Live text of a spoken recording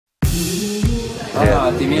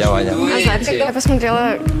Я Ваня. Азаль. Я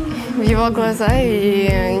посмотрела в его глаза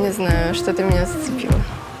и, не знаю, что-то меня зацепило.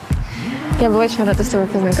 Я была очень рада с тобой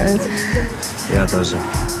познакомиться. Я тоже.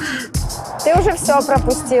 Ты уже все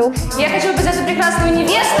пропустил. Я хочу показать эту прекрасную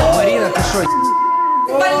невесту. Марина, ты что?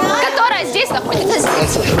 Которая здесь находится.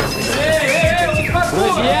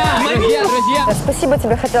 Друзья! Спасибо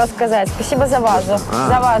тебе хотела сказать. Спасибо за вазу.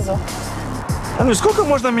 За вазу. А ну сколько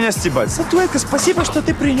можно меня стебать? Статуэтка, спасибо, что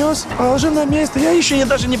ты принес. Положи на место. Я еще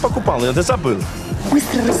даже не покупал, я забыл.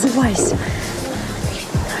 Быстро разувайся.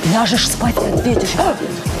 Ляжешь спать и ответишь.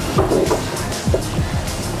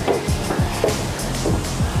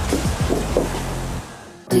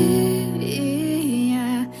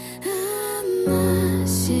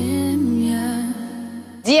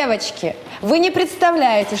 Девочки, вы не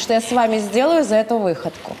представляете, что я с вами сделаю за эту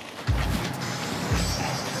выходку.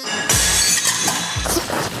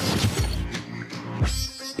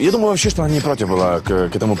 Я думаю вообще, что она не против была к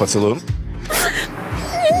этому поцелую.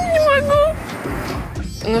 Не могу.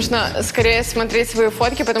 Нужно скорее смотреть свои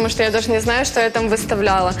фотки, потому что я даже не знаю, что я там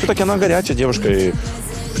выставляла. Все-таки она горячая девушка, и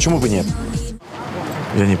почему бы нет?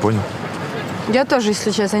 Я не понял. Я тоже, если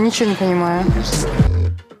честно, ничего не понимаю.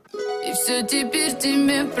 И все теперь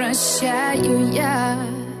тебе прощаю я.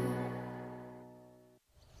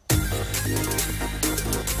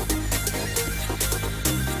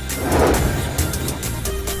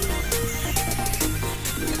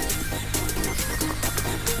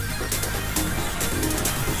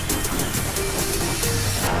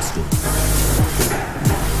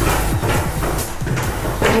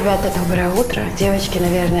 Ребята, доброе утро. Девочки,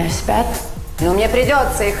 наверное, спят. Но мне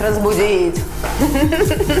придется их разбудить.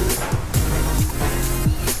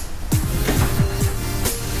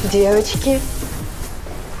 Девочки.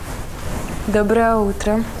 Доброе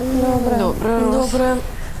утро. Доброе.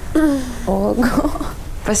 Ого.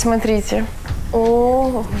 Посмотрите.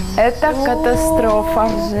 О, это катастрофа.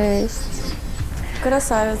 Жесть.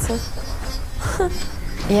 Красавица.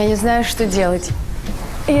 Я не знаю, что делать.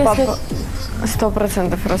 Папа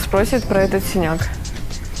 100% расспросит про этот синяк.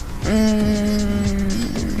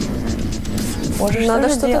 Надо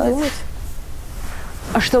что-то думать.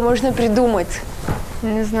 А что можно придумать?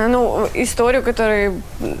 Не знаю, ну, историю, которая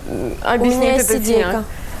объяснит У меня есть этот идейка. синяк.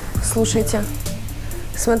 Слушайте,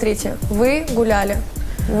 смотрите, вы гуляли,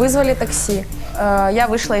 вызвали такси. Я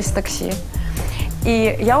вышла из такси.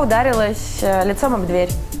 И я ударилась лицом об дверь.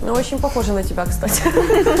 Ну, очень похоже на тебя, кстати.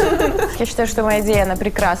 Я считаю, что моя идея, она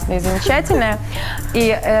прекрасная и замечательная.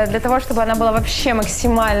 И для того, чтобы она была вообще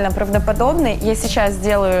максимально правдоподобной, я сейчас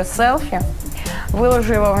сделаю селфи,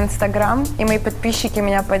 выложу его в Инстаграм, и мои подписчики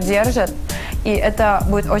меня поддержат. И это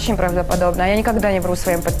будет очень правдоподобно. Я никогда не вру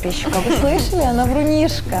своим подписчикам. Вы слышали? Она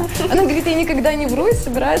врунишка. Она говорит, я никогда не вру и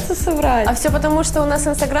собирается соврать. А все потому, что у нас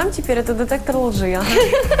Инстаграм теперь это детектор лжи.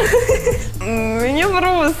 Не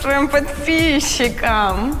вру своим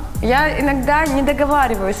подписчикам. Я иногда не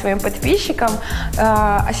договариваю своим подписчикам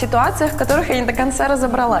о ситуациях, в которых я не до конца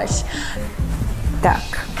разобралась.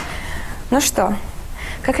 Так, ну что,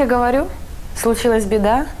 как я говорю, случилась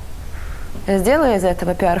беда, я сделаю из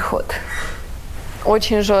этого пиар-ход.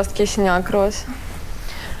 Очень жесткий синяк, Роз.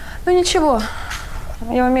 Ну ничего,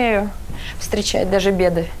 я умею встречать даже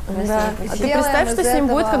беды. Да. А ты представь, что с ним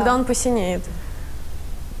будет, когда он посинеет.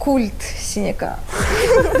 Культ синяка.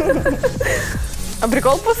 А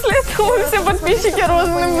прикол, после этого все подписчики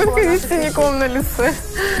Розы будут ходить с синяком на лице.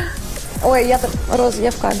 Ой, Роза,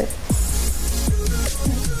 я в кадре.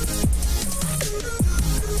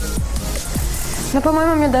 Но,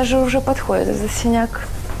 по-моему, мне даже уже подходит этот синяк.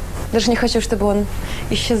 Даже не хочу, чтобы он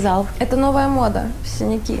исчезал. Это новая мода,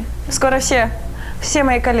 синяки. Скоро все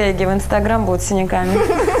мои коллеги в Инстаграм будут с синяками.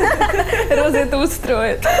 Роза это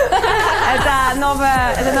устроит. Это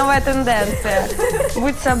новая тенденция.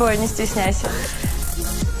 Будь собой, не стесняйся.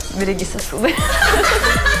 Береги сосуды.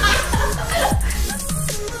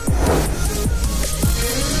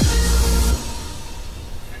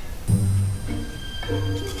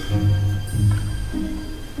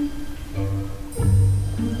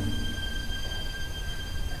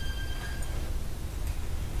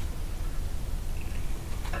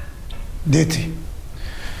 Дети,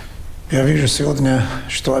 я вижу сегодня,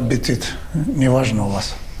 что аппетит не важно у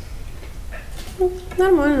вас.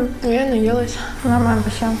 Нормально. Я наелась. Нормально,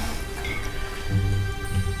 почему?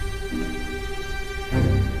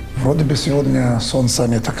 Вроде бы сегодня солнце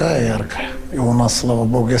не такая яркая, и у нас, слава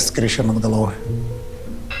богу, есть крыша над головой.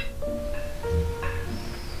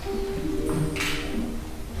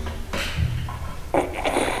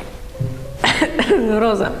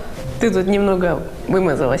 Роза, ты тут немного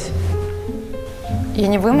вымазалась. Я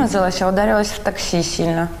не вымазалась, а ударилась в такси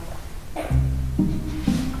сильно.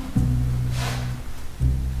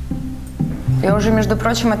 Я уже, между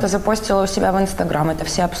прочим, это запостила у себя в Инстаграм. Это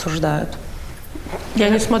все обсуждают. Я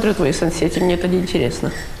не смотрю твои соцсети, мне это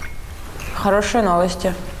неинтересно. Хорошие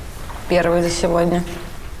новости. Первые за сегодня.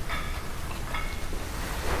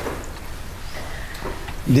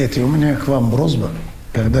 Дети, у меня к вам просьба.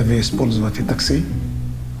 Когда вы используете такси,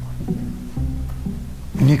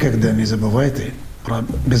 никогда не забывайте про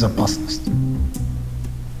безопасность.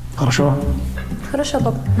 Хорошо? Хорошо,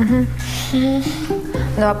 пап.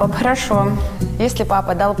 Да, пап, хорошо. Если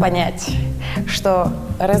папа дал понять, что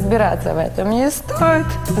разбираться в этом не стоит,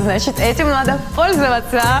 значит, этим надо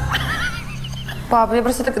пользоваться. Пап, я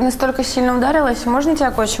просто так настолько сильно ударилась. Можно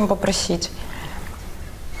тебя кое-чем попросить?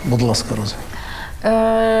 Будь ласка, Роза.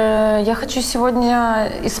 Я хочу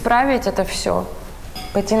сегодня исправить это все.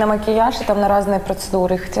 Пойти на макияж и там на разные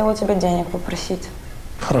процедуры. Хотела у тебя денег попросить.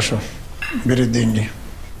 Хорошо. Бери деньги.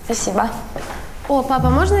 Спасибо. О, папа,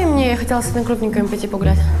 можно и мне? Я хотела с одногруппниками пойти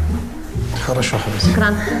погулять. Хорошо, Роза.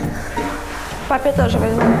 Экран. Папе тоже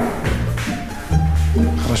возьму.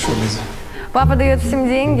 Хорошо, Лиза. Папа дает всем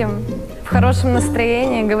деньги, в хорошем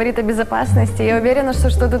настроении, говорит о безопасности. Я уверена, что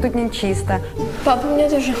что-то тут нечисто. Папа, мне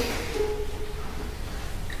тоже.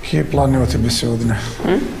 Какие планы у тебя сегодня,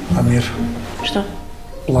 Амир? Что?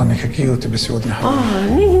 Планы какие у тебя сегодня?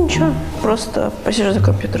 Ничего. Просто посижу за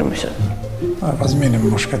компьютером и все. Возьми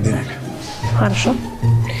немножко денег. Хорошо.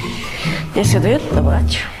 Если дают,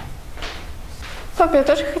 давать. Папа, я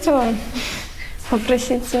тоже хотела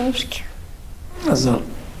попросить денежки. Азаль,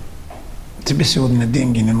 тебе сегодня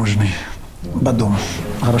деньги не нужны. Потом.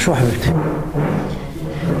 Хорошо, Хавильти?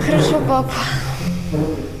 Хорошо, папа.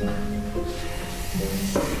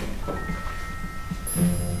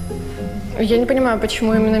 Я не понимаю,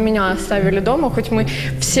 почему именно меня оставили дома, хоть мы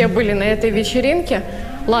все были на этой вечеринке.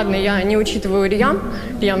 Ладно, я не учитываю Риям,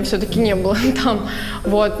 Риям все-таки не было там,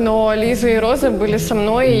 вот, но Лиза и Роза были со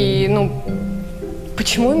мной, и, ну,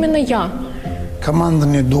 почему именно я?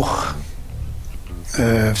 Командный дух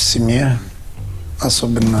в семье,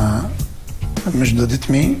 особенно между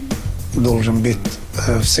детьми, должен быть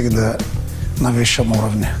всегда на высшем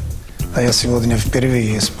уровне. А я сегодня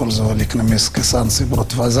впервые использовал экономические санкции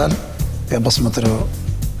против Азаль. Я посмотрю,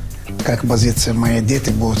 как позиция моих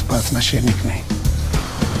детей будет по отношению к ней.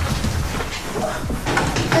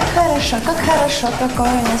 Как хорошо,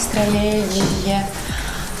 такое настроение.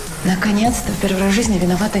 Наконец-то, в первый раз в жизни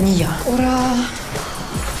виновата не я. Ура!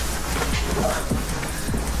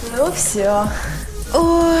 Ну все.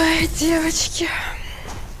 Ой, девочки.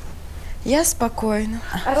 Я спокойна.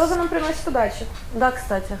 А Роза нам приносит удачу. Да,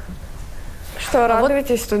 кстати. Что,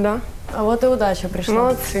 радуетесь туда? А вот и удача пришла.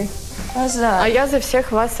 Молодцы. Азаль. А я за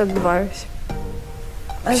всех вас отдуваюсь.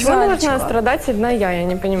 Почему должна страдать одна я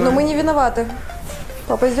не понимаю. Но мы не виноваты.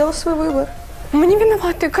 Папа сделал свой выбор. Мы не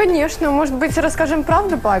виноваты, конечно. Может быть, расскажем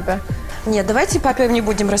правду папе? Нет, давайте папе не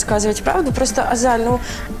будем рассказывать правду. Просто, Азаль,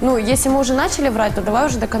 Ну, если мы уже начали врать, то давай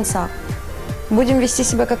уже до конца. Будем вести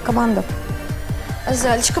себя как команда.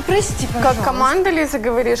 Азальчика, прости, пожалуйста. Как команда, Лиза,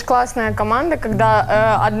 говоришь, классная команда,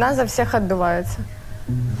 когда одна за всех отдувается.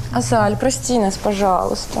 Азаль, прости нас,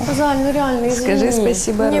 пожалуйста. Азаль, ну реально, извини. Скажи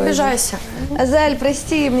спасибо, Не Розе. обижайся. Азаль,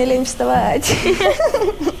 прости, мне лень вставать.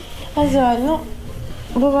 Азаль, ну,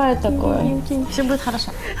 бывает такое. Все будет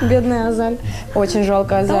хорошо. Бедная Азаль. Очень жалко,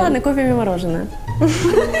 Да Азаль. ладно, купим ей мороженое.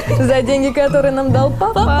 За деньги, которые нам дал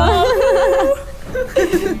папа.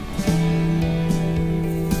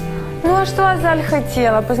 Ну, а что Азаль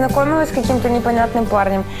хотела? Познакомилась с каким-то непонятным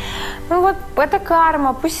парнем. Ну вот, это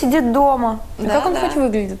карма, пусть сидит дома. Как он хоть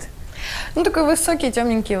выглядит? Ну, такой высокий,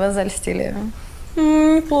 темненький в Азаль стиле.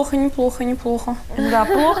 Неплохо, неплохо, неплохо. Да,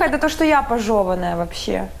 плохо это то, что я пожеванная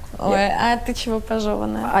вообще. Ой, а ты чего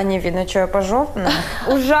пожеванная? А не видно, что я пожеванная.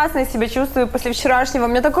 Ужасно себя чувствую после вчерашнего. У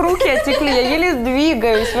меня так руки отекли, я еле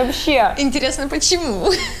двигаюсь вообще. Интересно,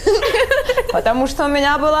 почему? Потому что у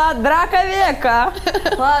меня была драка века.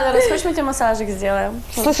 Ладно, расскажешь, мы тебе массажик сделаем.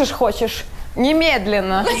 Слышишь, хочешь?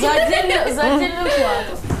 Немедленно. За отдельную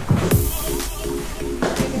плату.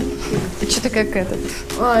 Ты что-то как этот.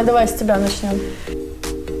 Ой, давай с тебя начнем.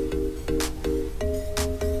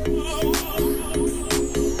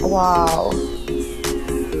 Вау.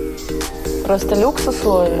 Просто люкс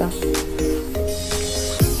условия.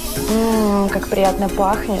 Как приятно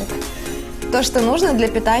пахнет. То, что нужно для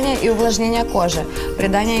питания и увлажнения кожи,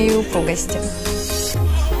 придания ей упругости.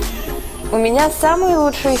 У меня самые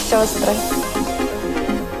лучшие сестры.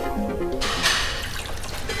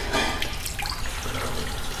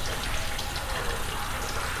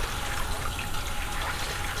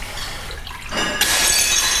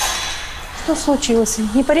 Что случилось?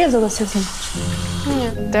 Не порезалась совсем? Нет.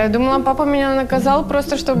 Да я думала, папа меня наказал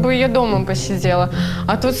просто, чтобы я дома посидела.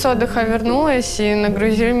 А тут с отдыха вернулась и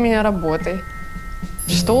нагрузили меня работой.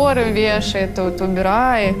 Шторы вешай, тут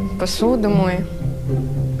убирай, посуду мой.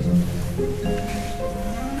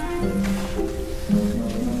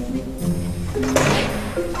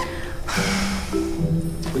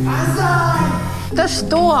 Азаль! Да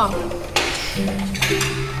что?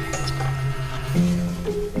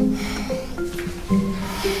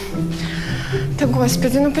 Да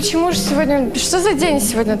господи, ну почему же сегодня... Что за день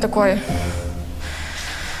сегодня такой?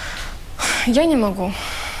 Я не могу.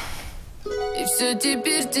 И все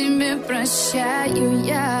теперь тебе прощаю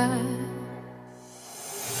я.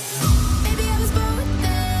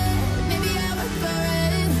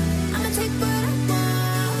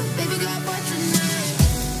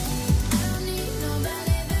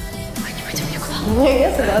 Не,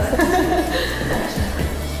 я согласна.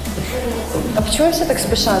 А почему все так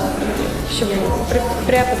спешат? Еще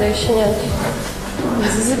препода еще нет.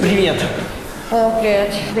 Привет. О,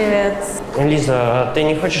 привет. Привет. Лиза, а ты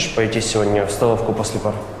не хочешь пойти сегодня в столовку после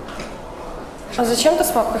пар? А зачем ты с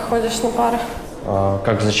папой ходишь на пары? А,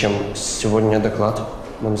 как зачем? Сегодня доклад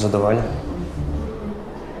нам задавали.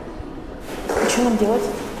 А что нам делать?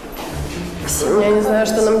 Я не знаю,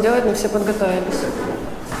 что нам делать, но все подготовились.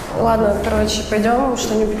 Ладно, короче, пойдем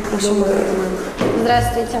что-нибудь придумаем.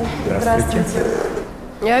 Здравствуйте. Здравствуйте.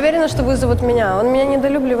 Я уверена, что вызовут меня. Он меня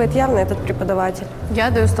недолюбливает явно, этот преподаватель.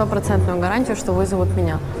 Я даю 100% гарантию, что вызовут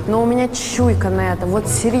меня. Но у меня чуйка на это. Вот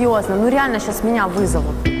серьезно. Ну реально сейчас меня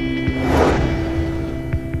вызовут.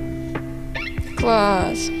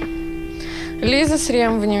 Класс. Лиза с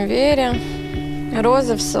Рием в универе,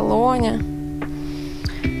 Роза в салоне,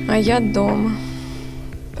 а я дома.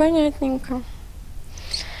 Понятненько.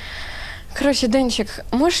 Короче, Денчик,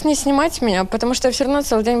 можешь не снимать меня, потому что я все равно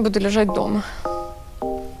целый день буду лежать дома.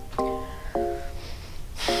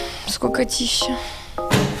 Скукотища.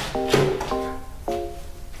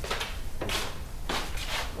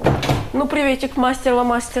 Ну, приветик,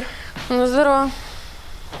 мастер. Ну, здорово.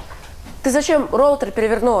 Ты зачем роутер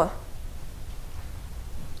перевернула?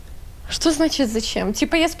 Что значит зачем?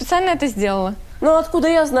 Типа я специально это сделала. Ну, откуда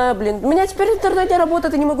я знаю, блин? У меня теперь интернет не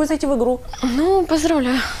работает, и не могу зайти в игру. Ну,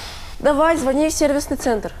 поздравляю. Давай, звони в сервисный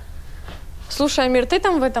центр. Слушай, Амир, ты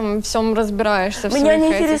там в этом всем разбираешься? Меня не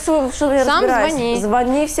интересует, что я разбираюсь. Сам звони.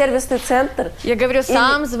 Звони в сервисный центр. Я говорю,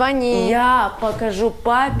 сам звони. Я покажу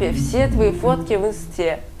папе все твои фотки в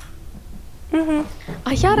инсте. Угу.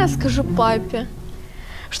 А я расскажу папе,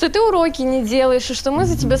 что ты уроки не делаешь, и что мы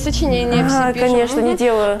за тебя сочинения все пишем. Конечно, не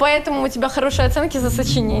делаю. Поэтому у тебя хорошие оценки за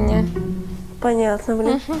сочинение. Понятно,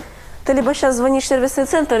 блин. Ты либо сейчас звонишь в сервисный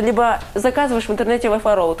центр, либо заказываешь в интернете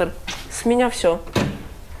Wi-Fi роутер. С меня все.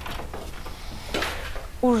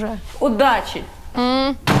 Уже. Удачи!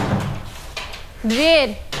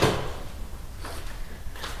 Дверь!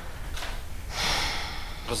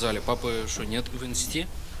 Азаль, папы что, нет в инсте?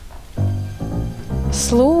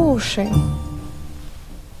 Слушай.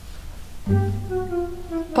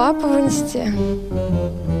 Папа в инсте.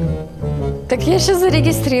 Так я сейчас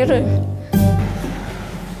зарегистрирую.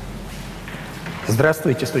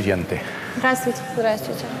 Здравствуйте, студенты. Здравствуйте.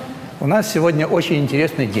 Здравствуйте. У нас сегодня очень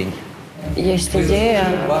интересный день. Есть идея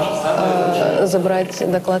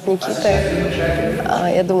забрать доклад Никиты.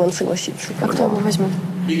 Я думаю, он согласится. А кто его возьмет?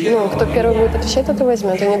 Ну, кто первый будет отвечать, тот и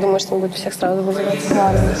возьмет. Я не думаю, что он будет всех сразу вызывать.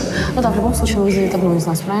 Ладно. Ну да, в любом случае вызовет одну из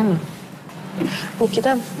нас, правильно?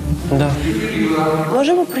 Никита? Да.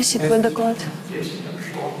 Можем попросить твой доклад?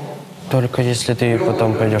 Только если ты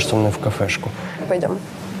потом пойдешь со мной в кафешку. Пойдем.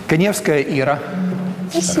 Коневская Ира.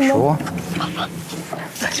 Спасибо. Хорошо.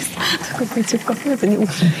 Такой пойти в кафе, это не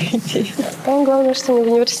лучшая идея. Там главное, что не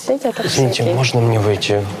в университете, а так все Извините, окей. можно мне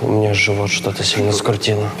выйти? У меня живот что-то сильно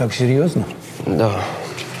скрутило. Так серьезно? Да.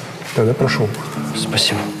 Тогда прошу.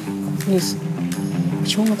 Спасибо. Лиз,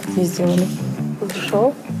 почему мы так не сделали?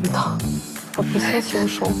 Ушел? Да. Подписался и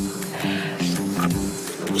ушел.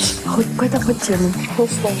 Хоть какая-то хоть тема.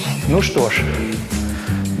 Ну что ж,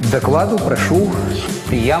 к докладу прошу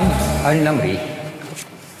Риям Аль-Намри.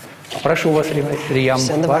 Прошу вас, Риям.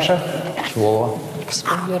 Ваше слово.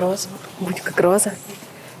 Вспомни Розу. Будь как Роза.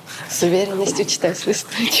 С уверенностью читай с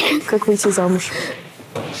листочка. Как выйти замуж?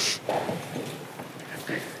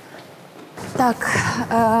 Так,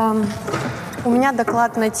 у меня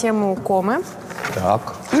доклад на тему комы.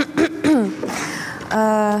 Так.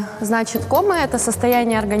 Значит, кома – это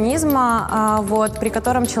состояние организма, при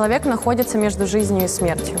котором человек находится между жизнью и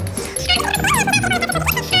смертью.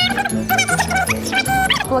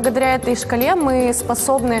 Благодаря этой шкале мы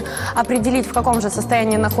способны определить, в каком же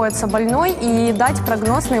состоянии находится больной, и дать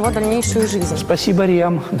прогноз на его дальнейшую жизнь. Спасибо,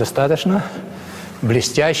 Риям. Достаточно.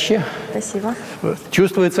 Блестяще. Спасибо.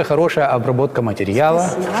 Чувствуется хорошая обработка материала,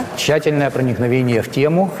 Спасибо. тщательное проникновение в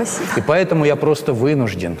тему. Спасибо. И поэтому я просто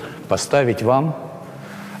вынужден поставить вам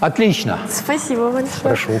отлично. Спасибо большое.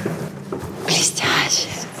 Прошу. Блестяще.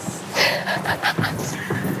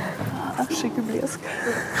 Шик и блеск.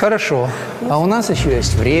 Хорошо. А у нас еще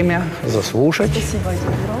есть время заслушать. Спасибо.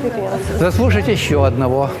 Заслушать еще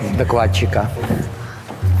одного докладчика.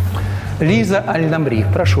 Лиза Аль-Намри,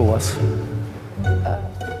 прошу вас.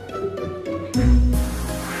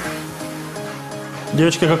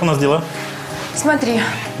 Девочки, как у нас дела? Смотри.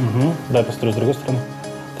 Угу. Дай посмотрю с другой стороны.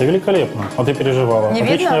 Ты великолепно. А ты переживала. Не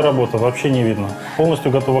Отличная видно? работа, вообще не видно. Полностью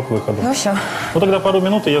готова к выходу. Ну все. Ну тогда пару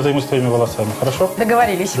минут, и я займусь твоими волосами, хорошо?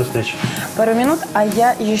 Договорились. До встречи. Пару минут, а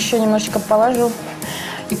я еще немножечко положу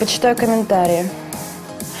и почитаю комментарии.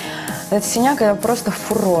 Этот синяк – это просто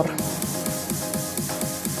фурор.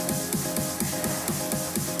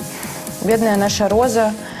 Бедная наша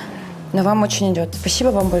Роза, но вам очень идет. Спасибо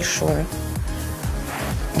вам большое.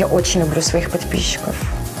 Я очень люблю своих подписчиков.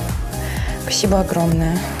 Спасибо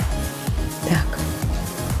огромное. Так.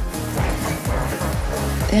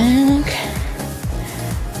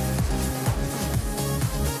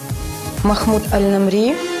 Махмуд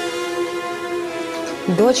Аль-Намри.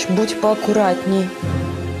 Дочь, будь поаккуратней.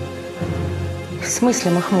 В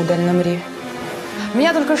смысле Махмуд Аль-Намри?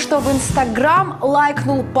 Меня только что в Инстаграм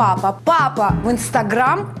лайкнул папа. Папа в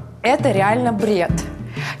Инстаграм – это реально бред.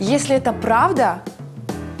 Если это правда,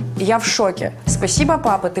 я в шоке. Спасибо,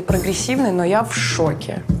 папа, ты прогрессивный, но я в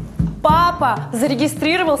шоке. Папа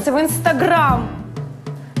зарегистрировался в Инстаграм.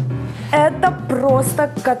 Это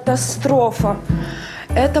просто катастрофа.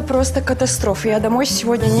 Это просто катастрофа. Я домой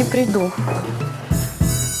сегодня не приду.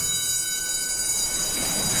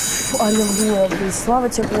 Фу, аллилуйя, слава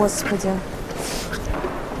тебе, Господи.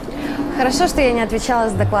 Хорошо, что я не отвечала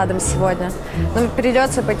с докладом сегодня. Но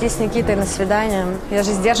придется пойти с Никитой на свидание. Я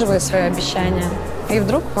же сдерживаю свое обещание. И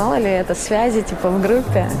вдруг, мало ли, это связи, типа в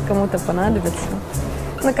группе, кому-то понадобится.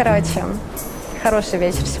 Ну, короче, хороший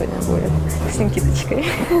вечер сегодня будет с Никиточкой.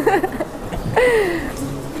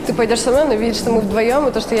 Ты пойдешь со мной, но видишь, что мы вдвоем,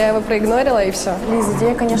 и то, что я его проигнорила, и все. Лиза,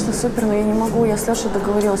 идея, конечно, супер, но я не могу. Я с Лешей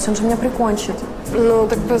договорилась, он же меня прикончит. Ну,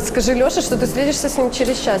 так скажи Леше, что ты встретишься с ним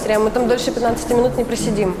через час. Риам, мы там дольше 15 минут не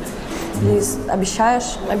просидим. Лиз,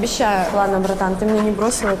 обещаешь? Обещаю. Ладно, братан, ты меня не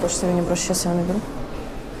бросила, то, что я не брошу, сейчас я наберу.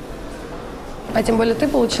 А тем более ты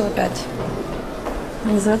получила 5.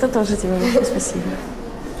 За это тоже тебе большое спасибо.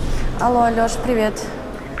 Алло, Леш, привет.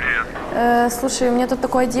 Привет. Слушай, у меня тут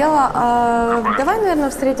такое дело. Давай, наверное,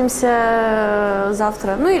 встретимся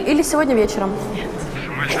завтра. Ну, или сегодня вечером. Нет. В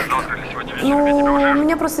смысле завтра или сегодня вечером? Ну, у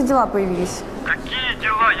меня просто дела появились. Какие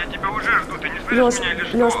дела? Я тебя уже жду. Ты не слышишь меня или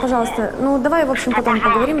что? Леш, пожалуйста. Ну, давай, в общем, потом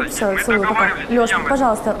поговорим. Все, целую, пока. Леш,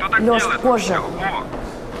 пожалуйста. Леш, позже.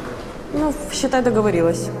 Ну, считай,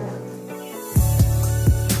 договорилась.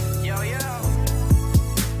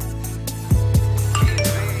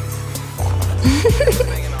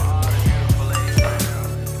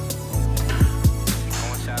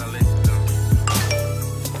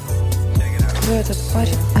 Кто этот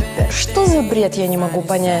парень? Опять. Что за бред, я не могу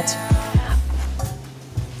понять.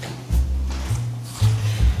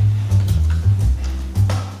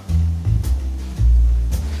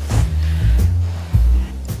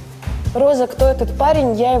 Роза, кто этот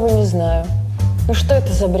парень, я его не знаю. Ну что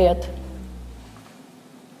это за бред?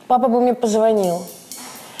 Папа бы мне позвонил.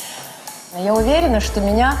 Я уверена, что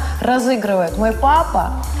меня разыгрывают. Мой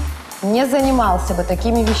папа не занимался бы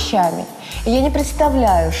такими вещами. И я не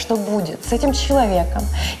представляю, что будет с этим человеком.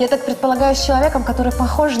 Я так предполагаю, с человеком, который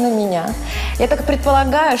похож на меня. Я так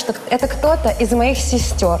предполагаю, что это кто-то из моих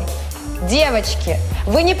сестер. Девочки,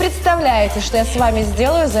 вы не представляете, что я с вами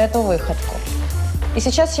сделаю за эту выходку. И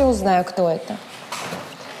сейчас я узнаю, кто это.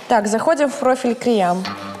 Так, заходим в профиль к Риям.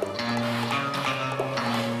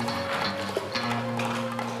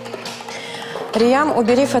 Риям,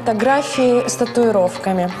 убери фотографии с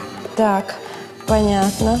татуировками. Так,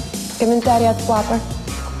 понятно. Комментарий от папы.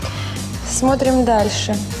 Смотрим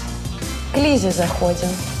дальше. К Лизе заходим.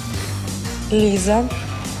 Лиза.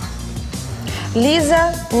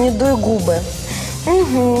 Лиза, не дуй губы.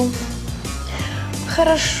 Угу.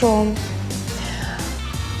 Хорошо.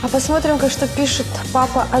 А посмотрим-ка, что пишет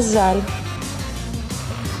папа Азаль.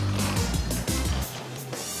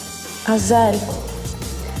 Азаль.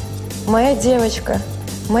 Моя девочка,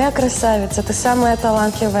 моя красавица, ты самая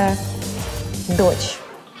талантливая дочь.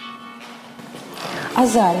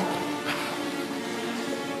 Азаль,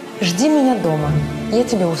 жди меня дома, я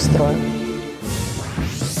тебя устрою.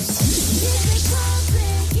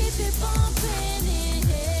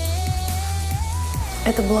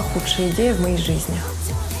 Это была худшая идея в моей жизни.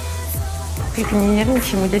 Только не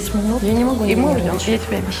нервничай, мы 10 минут. Я не могу не нервничать, я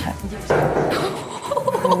тебе обещаю.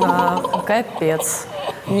 Да, капец.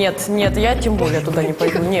 Нет, я тем более туда не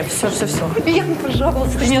пойду. Нет, все. Риям,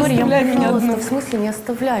 пожалуйста, не оставляй меня одну. В смысле не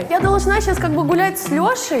оставляй? Я должна сейчас как бы гулять с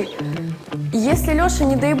Лешей. Если Леша,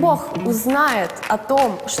 не дай бог, узнает о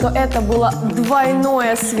том, что это было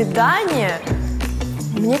двойное свидание,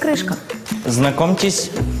 мне крышка.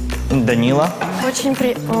 Знакомьтесь, Данила. Очень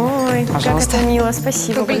приятно. Ой, пожалуйста. Как это мило,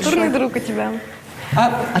 спасибо. Культурный друг у тебя.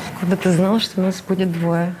 Откуда ты знала, что у нас будет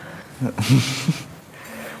двое?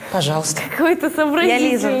 Пожалуйста. Какой ты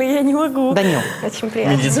сообразительный, я не могу. Данил. Очень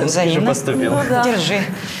приятно. Медицинский же поступил. Ну, да. Держи.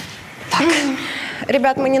 Так.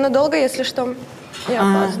 Ребят, мы ненадолго, если что. Я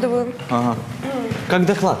опаздываю. Ага. Как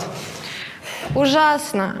доклад?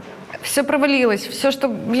 Ужасно. Все провалилось. Все, что,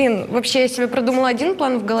 вообще я себе продумала один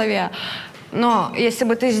план в голове, но если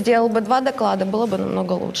бы ты сделал бы 2 доклада, было бы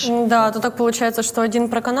намного лучше. Да, то так получается, что один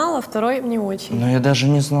про канал, а второй не очень. Но я даже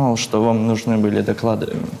не знал, что вам нужны были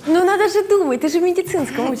доклады. Ну надо же думать, ты же в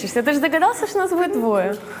медицинском учишься. Ты же догадался, что нас будет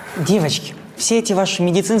двое? Девочки, все эти ваши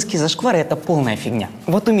медицинские зашквары – это полная фигня.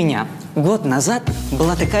 Вот у меня год назад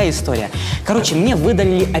была такая история. Короче, мне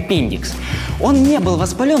выдалили аппендикс. Он не был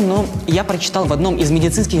воспален, но я прочитал в одном из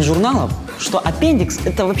медицинских журналов, что аппендикс –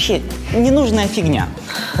 это вообще ненужная фигня.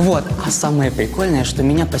 Вот. А самое прикольное, что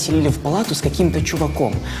меня поселили в палату с каким-то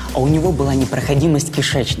чуваком, а у него была непроходимость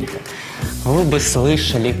кишечника. Вы бы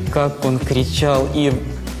слышали, как он кричал и…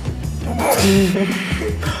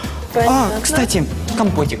 кстати,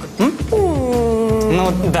 компотик.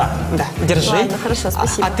 Ну, да, держи. Ладно, хорошо,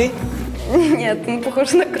 спасибо. А ты? Нет,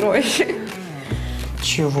 похож на кровь.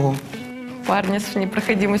 Чего? Парня с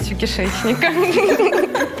непроходимостью кишечника.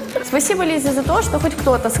 Спасибо, Лизе, за то, что хоть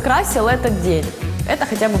кто-то скрасил этот день. Это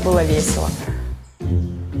хотя бы было весело.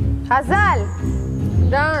 Азаль!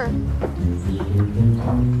 Да.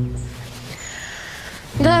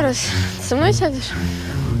 Да, Роз, со мной сядешь?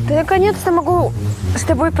 Да наконец-то могу с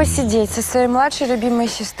тобой посидеть, со своей младшей любимой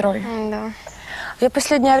сестрой. Да. Я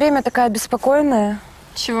последнее время такая беспокойная.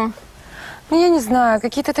 Чего? Ну, я не знаю,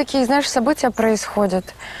 какие-то такие, знаешь, события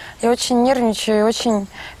происходят. Я очень нервничаю и очень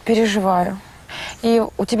переживаю. И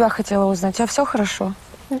у тебя хотела узнать, у тебя все хорошо?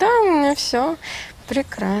 Да, у меня все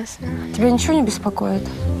прекрасно. Тебя ничего не беспокоит?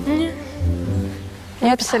 Нет.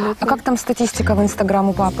 Нет? Абсолютно. А как там статистика в Инстаграм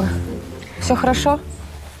у папы? Все хорошо?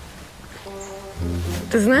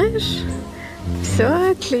 Ты знаешь,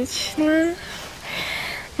 все отлично.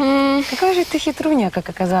 Какая же ты хитруня, как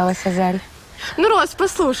оказалось, Азаль. Ну, Роз,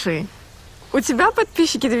 послушай. У тебя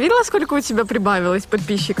подписчики, ты видела, сколько у тебя прибавилось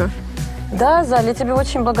подписчиков? Да, Азаль, я тебе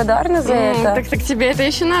очень благодарна за это. Так тебе это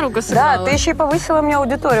еще на руку сыграло. Да, ты еще и повысила мне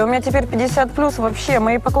аудиторию. У меня теперь 50+ вообще,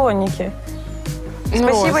 мои поклонники.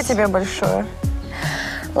 Спасибо Роз. тебе большое.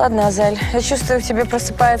 Ладно, Азаль, я чувствую, в тебе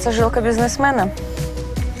просыпается жилка бизнесмена.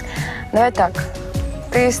 Давай так,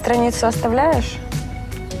 ты страницу оставляешь?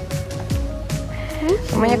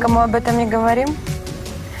 Мы никому об этом не говорим.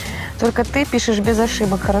 Только ты пишешь без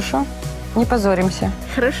ошибок, хорошо? Не позоримся.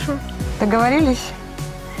 Хорошо. Договорились?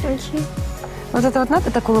 Окей. Вот это вот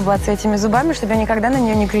надо так улыбаться этими зубами, чтобы я никогда на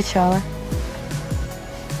нее не кричала.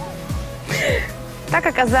 Так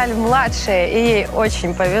как Азаль младшая и ей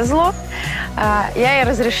очень повезло, я ей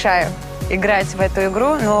разрешаю играть в эту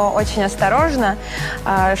игру, но очень осторожно,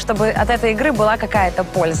 чтобы от этой игры была какая-то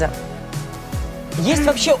польза. Есть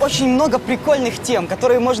вообще очень много прикольных тем,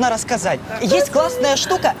 которые можно рассказать. Есть классная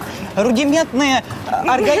штука, рудиментные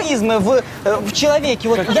организмы в человеке.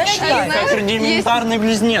 Вот я считаю, как рудиментарный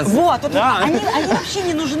близнец. Вот, Да. они вообще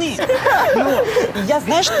не нужны. Ну, я,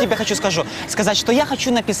 знаешь, что тебе хочу сказать, что я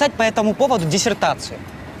хочу написать по этому поводу диссертацию.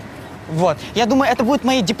 Вот. Я думаю, это будет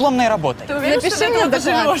моей дипломной работой. Ты уверен, Напиши что ты мне этого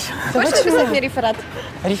доклад. доживешь? Хочешь написать мне реферат?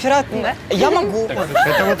 Реферат? Да? Я могу.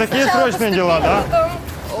 Это вот такие срочные дела, да?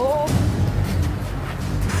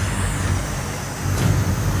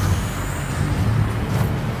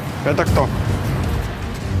 Это кто?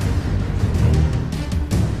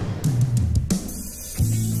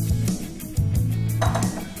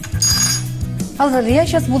 Азаль, я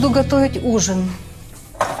сейчас буду готовить ужин.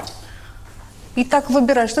 Итак,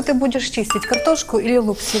 выбирай, что ты будешь чистить, картошку или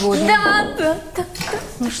лук сегодня? Да.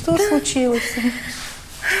 Ну что случилось?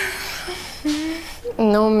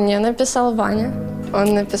 Ну, мне написал Ваня.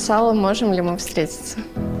 Он написал, можем ли мы встретиться.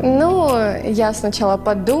 Ну, я сначала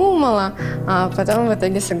подумала, а потом в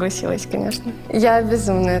итоге согласилась, конечно. Я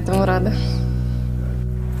безумно этому рада.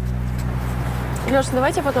 Леш,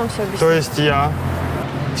 давайте потом все объясним. То есть я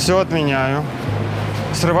все отменяю,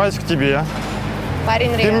 срываюсь к тебе.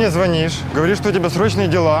 Парень Ты Риям. мне звонишь, говоришь, что у тебя срочные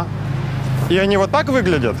дела. И они вот так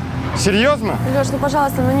выглядят? Серьезно? Леш, ну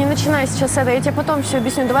пожалуйста, ну не начинай сейчас это, я тебе потом все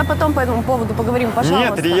объясню. Давай потом по этому поводу поговорим,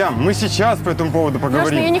 пожалуйста. Нет, Риям, мы сейчас по этому поводу поговорим.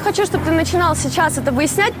 Леш, ну я не хочу, чтобы ты начинал сейчас это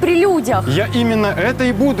выяснять при людях. Я именно это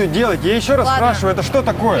и буду делать. Я еще раз спрашиваю, это что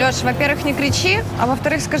такое? Леш, во-первых, не кричи, а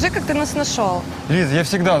во-вторых, скажи, как ты нас нашел. Лиз, я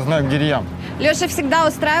всегда знаю, где Риям. Леша всегда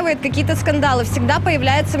устраивает какие-то скандалы, всегда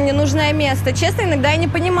появляется мне нужное место. Честно, иногда я не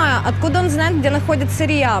понимаю, откуда он знает, где находится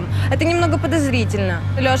Риям. Это немного подозрительно.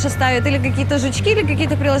 Леша ставит или какие-то жучки, или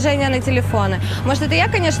какие-то приложения на телефоны. Может, это я,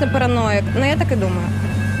 конечно, параноик, но я так и думаю.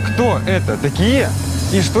 Кто это такие?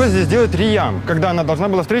 И что здесь делает Риям, когда она должна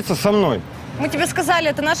была встретиться со мной? Мы тебе сказали,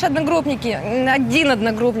 это наши одногруппники. Один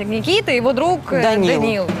одногруппник Никита и его друг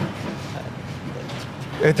Данил.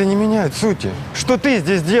 Это не меняет сути. Что ты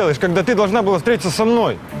здесь делаешь, когда ты должна была встретиться со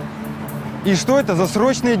мной? И что это за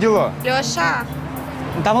срочные дела? Леша!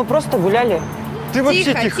 Да мы просто гуляли. Ты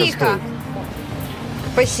вообще тихо стой.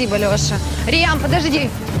 Спасибо, Леша. Риям,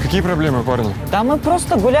 подожди. Какие проблемы, парни? Да мы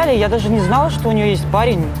просто гуляли, я даже не знала, что у нее есть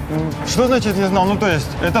парень. Что значит не знал? Ну то есть,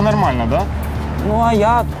 это нормально, да? Ну а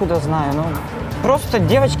я откуда знаю? Ну, просто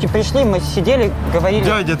девочки пришли, мы сидели, говорили.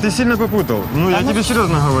 Дядя, ты сильно попутал. Ну, я тебе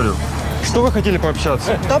серьезно говорю. Что вы хотели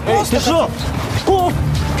пообщаться? Да просто... Ты что?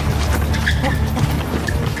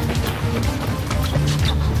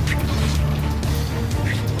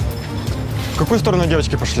 В какую сторону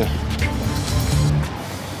девочки пошли?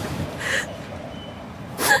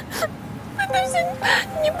 Это все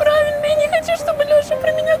неправильно. Я не хочу, чтобы Леша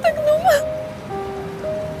про меня так думал.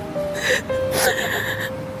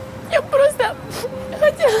 Я просто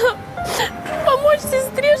хотела помочь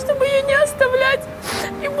сестре, чтобы ее не оставлять.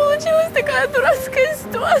 И получилась такая дурацкая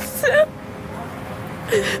ситуация.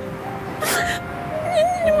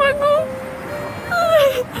 Не могу.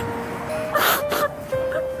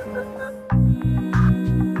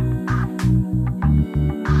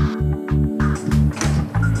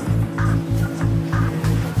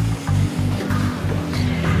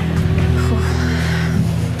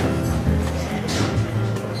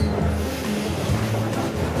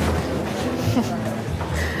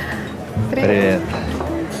 Привет.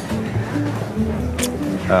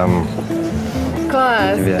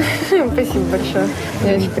 Класс. Тебе. Спасибо большое.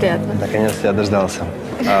 Мне очень приятно. Наконец-то я дождался.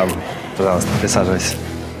 Пожалуйста, присаживайся.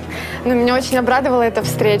 Ну, меня очень обрадовала эта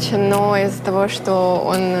встреча, но из-за того, что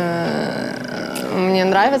он мне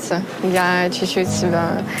нравится, я чуть-чуть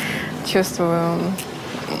себя чувствую,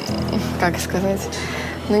 как сказать,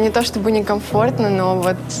 ну, не то чтобы некомфортно, но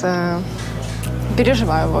вот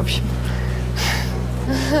переживаю, в общем.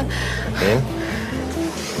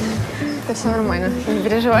 Это все нормально, не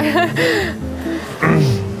переживай.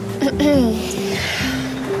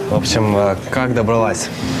 В общем, как добралась?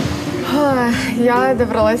 Я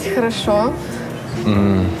добралась хорошо.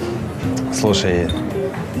 Слушай,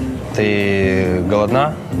 ты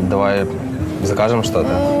голодна? Давай закажем что-то.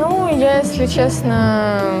 Ну, я, если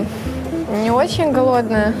честно, не очень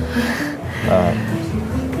голодная.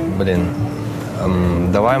 Блин,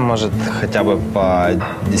 давай, может, хотя бы по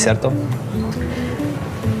десерту?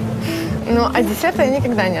 Ну, от десерта я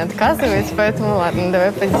никогда не отказываюсь, поэтому ладно,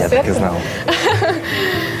 давай по десерту. Я так и знал.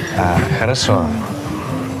 Хорошо.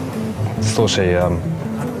 Слушай,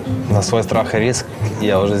 на свой страх и риск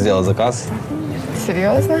я уже сделал заказ.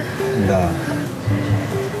 Серьезно? Да.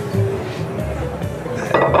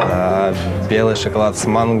 Это белый шоколад с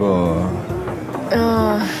манго.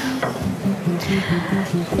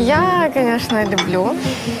 Я, конечно, люблю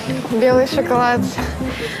белый шоколад,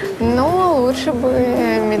 но лучше бы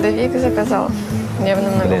медовик заказал. Я его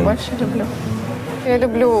намного больше люблю. Я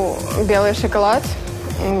люблю белый шоколад,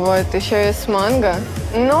 вот, еще и с манго.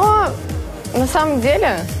 Но на самом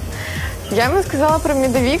деле я ему сказала про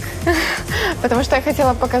медовик, потому что я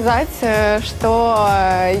хотела показать, что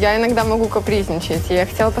я иногда могу капризничать. И я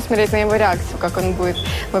хотела посмотреть на его реакцию, как он будет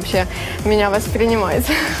вообще меня воспринимать.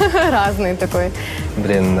 Разный такой.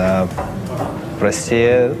 Блин,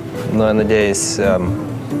 прости, но я надеюсь,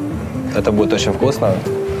 это будет очень вкусно,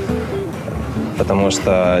 потому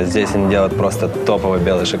что здесь они делают просто топовый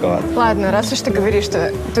белый шоколад. Ладно, раз уж ты говоришь,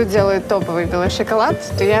 что тут делают топовый белый шоколад,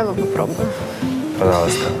 то я его попробую.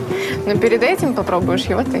 Пожалуйста. Но перед этим попробуешь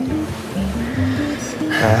его ты.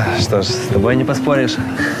 Что ж, с тобой не поспоришь.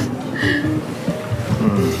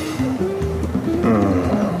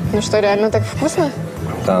 Ну что, реально так вкусно?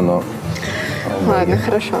 Да, ну. Ладно,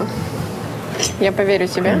 хорошо. Я поверю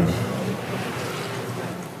тебе.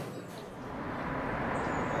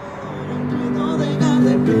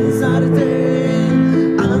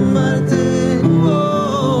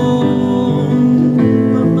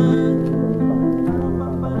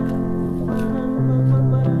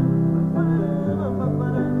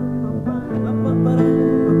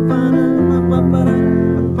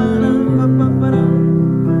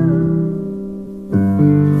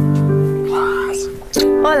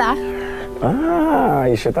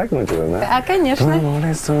 еще так мутила, да? Да, конечно.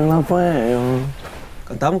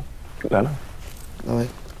 Там? Да. Давай.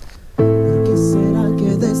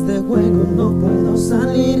 De este juego no puedo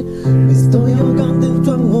salir. Me estoy ahogando en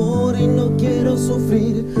tu amor y no quiero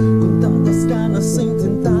sufrir. Con tantas ganas he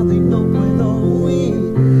intentado y no puedo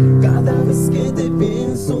huir. Cada vez que te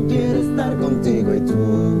pienso quiero estar contigo y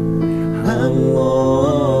tú,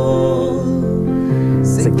 amor.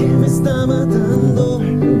 Sé que me está matando,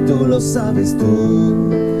 tú lo sabes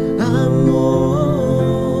tú, amor.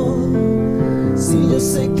 Si yo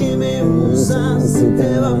sé que me usas, si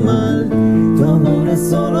te va mal, tu amor es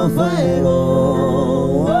solo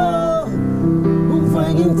fuego, oh, un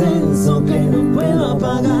fuego intenso que no puedo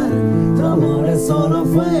apagar. Tu amor es solo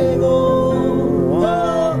fuego,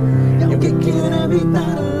 oh, y aunque quiera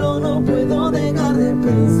evitarlo, no puedo dejar de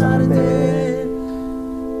pensarte.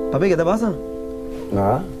 Papi, ¿qué te pasa?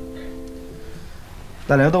 Nada.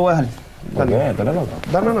 Dale, no te voy a dejar. ¿Por qué? ¿Tú eres loco?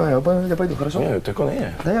 Да, no, я пойду, хорошо? Нет, ты con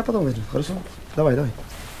ella. Да, я потом выйду, хорошо? Давай.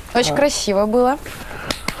 Очень красиво было.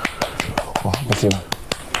 О, спасибо.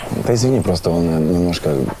 Да извини, просто он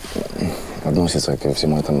немножко относится ко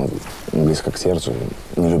всему этому близко к сердцу.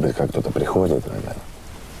 Не любит, как кто-то приходит и так далее.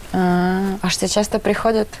 А что, часто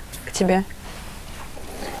приходят к тебе?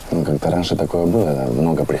 Ну, как-то раньше такое было, да,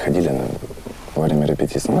 много приходили во время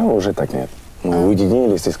репетиции. Но уже так нет. Мы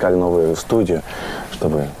уединились, искали новую студию,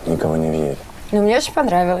 чтобы никого не видеть. Ну, мне очень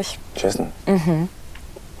понравилось. Честно? Угу.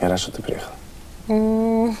 Я рад, что ты приехала.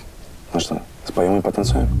 Ну что, споем и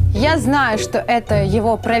потанцуем? Я знаю, что это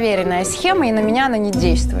его проверенная схема, и на меня она не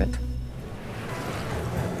действует.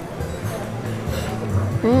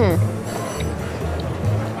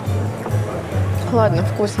 Ладно,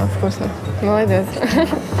 вкусно. Молодец.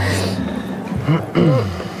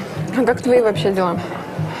 А как твои вообще дела?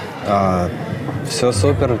 Все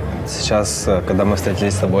супер. Сейчас, когда мы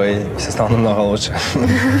встретились с тобой, все стало намного лучше.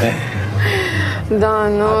 Да,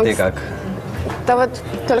 но... А ты как? Да вот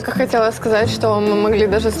только хотела сказать, что мы могли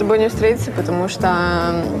даже с тобой не встретиться, потому что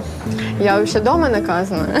я вообще дома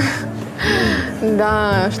наказана.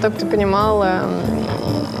 Да, чтоб ты понимала,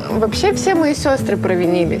 вообще все мои сестры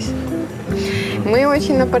провинились. Мы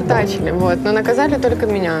очень напортачили, вот, но наказали только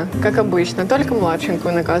меня, как обычно. Только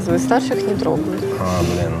младшенькую наказывают, старших не трогают.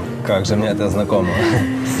 Блин, как же мне это знакомо.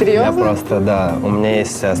 Серьезно? Я просто, да, у меня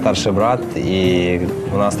есть старший брат, и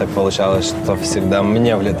у нас так получалось, что всегда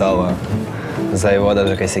мне влетало за его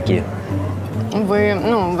даже косяки.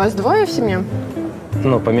 Вас двое в семье?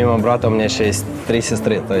 Ну, помимо брата у меня еще есть 3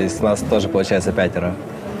 сестры, то есть у нас тоже получается 5.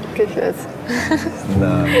 Капец.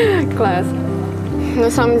 Да. Класс. На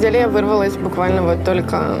самом деле я вырвалась буквально вот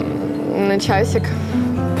только на часик,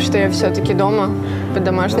 что я все-таки дома под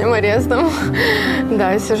домашним арестом.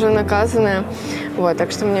 Да, сижу наказанная. Вот,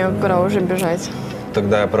 так что мне пора уже бежать.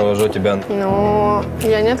 Тогда я провожу тебя. Ну,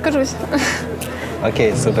 я не откажусь.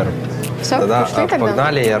 Окей, супер. Все, тогда пошли тогда?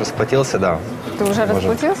 Погнали, я расплатился, да. Ты уже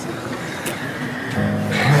расплатился?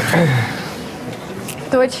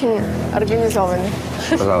 Ты очень организованный.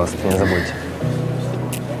 Пожалуйста, не забудь.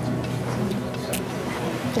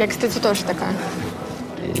 Я, кстати, тоже такая.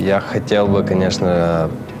 Я хотел бы, конечно,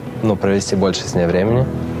 провести больше с ней времени.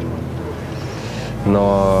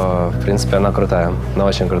 Но, в принципе, она крутая. Она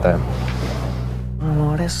очень крутая.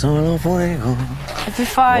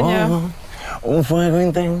 Эпифанио.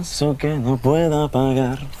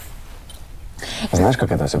 Знаешь,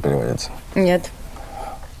 как это все переводится? Нет.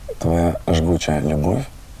 Твоя жгучая любовь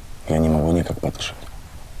я не могу никак потушить.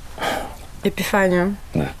 Эпифанио.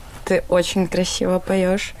 Да. Ты очень красиво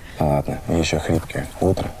поешь. Ладно, еще хрипкие.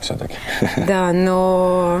 Утро все-таки. Да,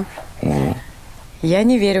 но я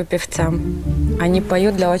не верю певцам. Они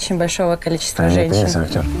поют для очень большого количества женщин. Ты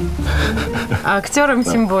актер. А актерам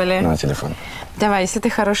тем более. На телефон. Давай, если ты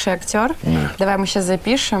хороший актер, давай мы сейчас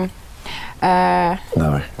запишем.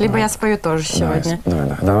 Давай. Либо я спою тоже сегодня.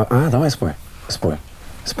 Давай спой.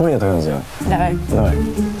 Спой, я тогда сделаю. Давай.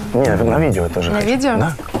 Нет, на видео тоже. На видео?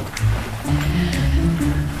 Да.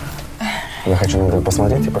 Я хочу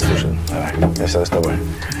посмотреть и послушать. Давай, я всегда с тобой.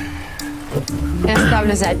 Я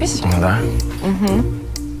ставлю запись. Да. Угу.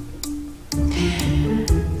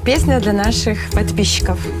 Песня для наших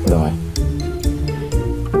подписчиков. Давай.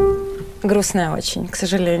 Грустная очень, к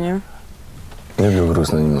сожалению. Люблю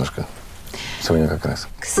грустно немножко. Сегодня как раз.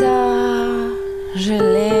 К сожалению,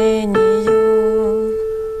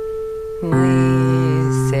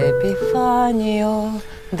 мы с Эпифанио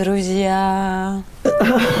друзья.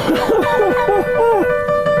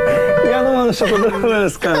 Я думал, что ты другое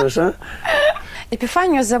скажешь, а?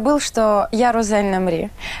 Эпифанио забыл, что я Роза Аль-Намри.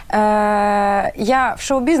 Я в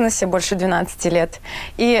шоу-бизнесе больше 12 лет.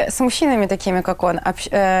 И с мужчинами такими, как он,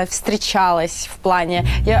 встречалась в плане...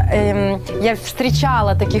 Я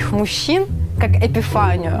встречала таких мужчин, как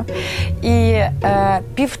Эпифанио. И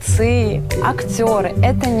певцы, актеры —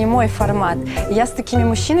 это не мой формат. Я с такими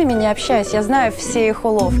мужчинами не общаюсь. Я знаю все их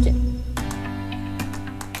уловки.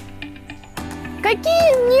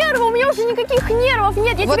 Какие нервы? У меня уже никаких нервов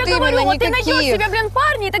нет. Я вот тебе говорю, вот ты никаких. найдешь себе, блин,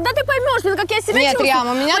 парня, и тогда ты поймешь, блин, как я себя Нет, чувствую.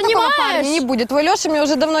 Риам, у меня такого парня не будет. Твой Леша мне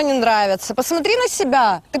уже давно не нравится. Посмотри на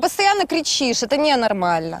себя. Ты постоянно кричишь. Это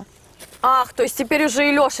ненормально. Ах, то есть теперь уже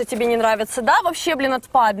и Леша тебе не нравится, да? Вообще, блин,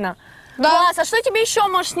 отпадно. Да. Класс, а что тебе еще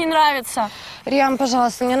может не нравиться? Риам,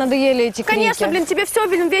 пожалуйста, мне надоели эти крики. Конечно, блин, тебе все,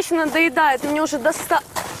 блин, вечно надоедает. Мне уже достало.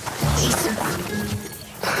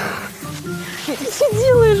 Что ты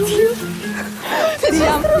делаешь, блин?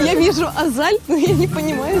 Риам, я вижу Азаль, но я не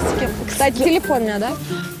понимаю, с кем. Кстати, телефон меня, да?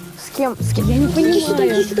 С кем? С кем? Я не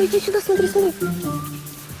понимаю. Иди сюда, смотри, смотри.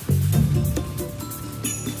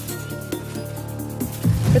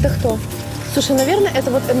 Это кто? Слушай, наверное,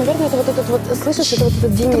 это вот этот вот, слышишь, это вот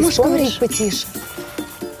этот Денис. Ты можешь говорить потише?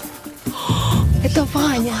 Это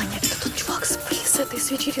Ваня. Это тот чувак с этой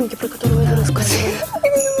с вечеринки, про которую я рассказывала.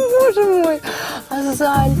 Боже мой.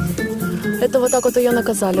 Азаль. Это вот так вот ее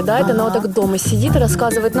наказали, да? Это она вот так дома сидит и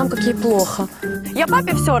рассказывает нам, как ей плохо. Я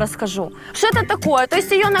папе все расскажу. Что это такое? То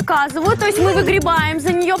есть ее наказывают, то есть мы выгребаем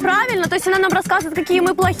за нее, правильно? То есть она нам рассказывает, какие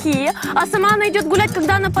мы плохие, а сама она идет гулять,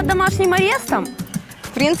 когда она под домашним арестом?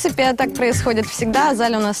 В принципе, так происходит всегда.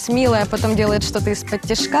 Азаль у нас милая, потом делает что-то из-под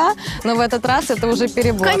тишка, но в этот раз это уже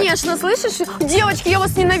перебор. Конечно, слышишь? Девочки, я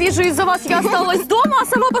вас ненавижу, из-за вас я осталась дома, а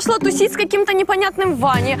сама пошла тусить с каким-то непонятным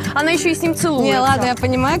Ваней. Она еще и с ним целуется. Не, ладно, я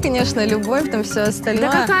понимаю, конечно, любовь, там все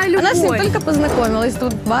остальное. Да какая любовь? Она с ним только познакомилась,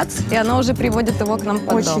 тут бац, и она уже приводит его к нам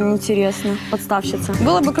под дом. Очень интересно, подставщица.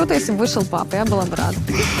 Было бы круто, если бы вышел папа, я была бы рада.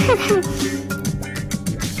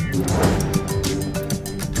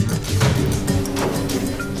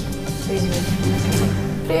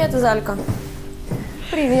 Привет, Азалька.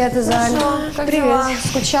 Привет, Азаль. Как Привет. дела?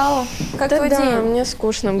 Скучала? Как твой да, день? мне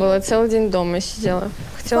скучно было. Целый день дома сидела.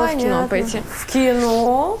 Хотела в кино пойти. В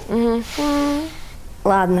кино? Угу.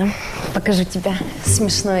 Ладно, покажу тебе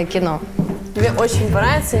смешное кино. Тебе очень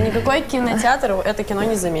понравится, и никакой кинотеатр это кино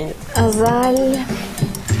не заменит. Азаль.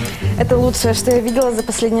 Это лучшее, что я видела за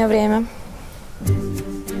последнее время.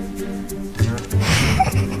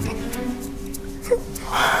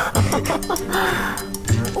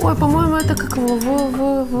 Ой, по-моему, это как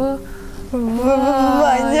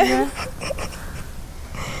Ваня.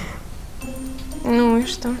 Ну и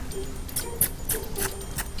что?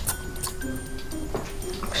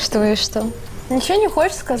 Что и что? Ничего не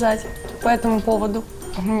хочешь сказать по этому поводу?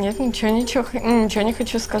 Нет, ничего не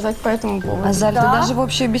хочу сказать по этому поводу. Азаль, ты даже в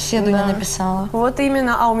общую беседу не написала. Вот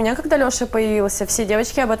именно. А у меня, когда Леша появился, все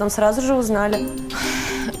девочки об этом сразу же узнали.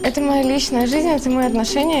 Это моя личная жизнь, это мои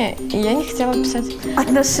отношения, и я не хотела писать.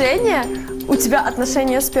 Отношения? У тебя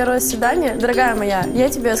отношения с первого свидания? Дорогая моя, я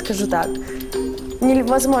тебе скажу так.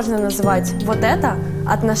 Невозможно называть вот это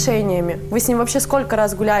отношениями. Вы с ним вообще сколько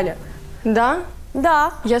раз гуляли? Да?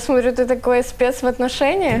 Да. Я смотрю, ты такой спец в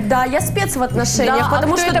отношениях? Да, я спец в отношениях, Да,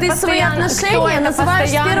 потому что ты свои отношения называешь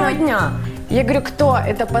с первого дня. Я говорю, кто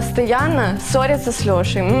это постоянно ссорится с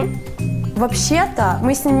Лешей? Вообще-то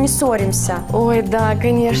мы с ним не ссоримся. Ой, да,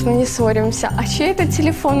 конечно, не ссоримся. А чей это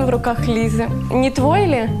телефон в руках Лизы? Не твой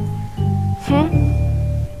ли?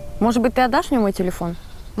 Может быть, ты отдашь мне мой телефон?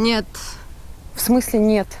 Нет. В смысле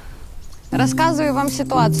нет? Рассказываю вам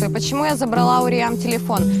ситуацию, почему я забрала у Риям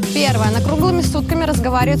телефон. Первое, она круглыми сутками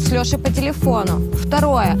разговаривает с Лешей по телефону.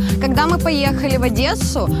 Второе, когда мы поехали в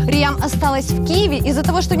Одессу, Риям осталась в Киеве из-за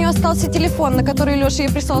того, что у нее остался телефон, на который Леша ей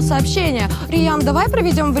прислал сообщение. Риям, давай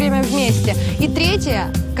проведем время вместе. И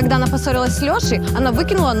третье, когда она поссорилась с Лешей, она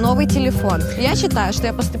выкинула новый телефон. Я считаю, что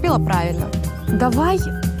я поступила правильно. Давай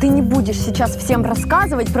ты не будешь сейчас всем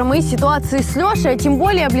рассказывать про мои ситуации с Лешей, а тем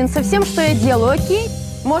более, блин, со всем, что я делаю, окей?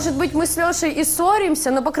 Может быть, мы с Лешей и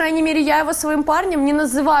ссоримся, но, по крайней мере, я его своим парнем не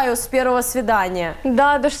называю с первого свидания.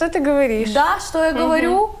 Да, да что ты говоришь? Да, что я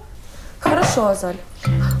говорю? Хорошо, Азаль.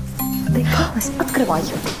 Доигралась? Открывай.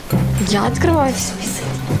 Я открываю все.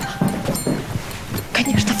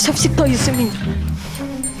 Конечно, все всегда из-за меня.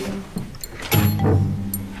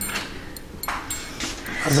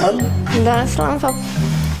 Азаль? Да, салам, пап.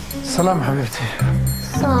 Салам, хабибти.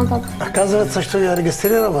 Салам, пап. Оказывается, что я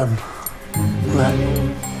регистрирован. Да.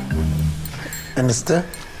 Инста?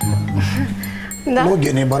 Да.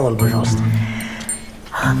 Логин и пароль, пожалуйста.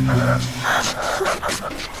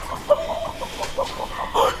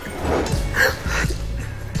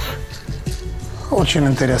 Очень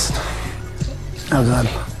интересно. Азаль,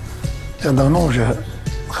 я давно уже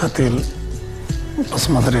хотел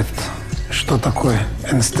посмотреть, что такое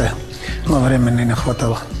НСТ, но времени не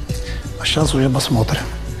хватало. А сейчас уже посмотрим.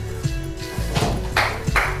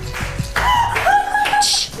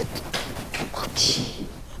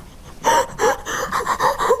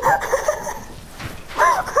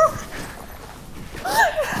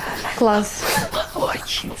 Класс.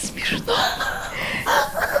 Очень смешно.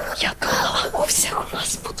 Я думала, у всех у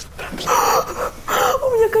нас будут проблемы.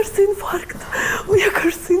 У меня, кажется, инфаркт. У меня,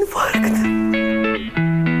 кажется, инфаркт.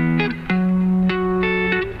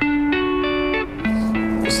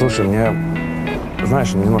 Слушай, мне,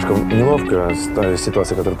 знаешь, немножко неловко с той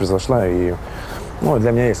ситуацией, которая произошла, и, ну,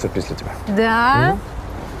 для меня есть сюрприз для тебя. Да?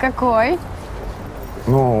 Какой?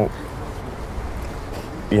 Ну,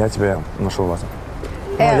 я тебе нашел вазу.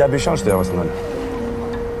 Ну, я обещал, что я восстановлю.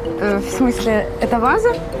 В смысле, это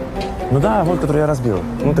ваза? Ну да, вот, которую я разбил.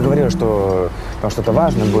 Ну, ты говорила, что там что-то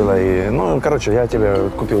важное было, и, ну, короче, я тебе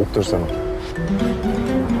купил то же самое.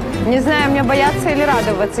 Не знаю, мне бояться или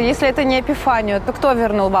радоваться. Если это не Эпифанио, то кто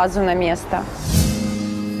вернул вазу на место?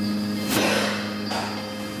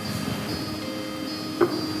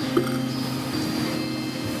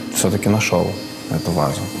 Все-таки нашел эту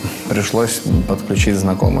вазу. Пришлось подключить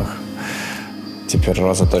знакомых. Теперь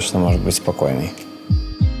Роза точно может быть спокойной.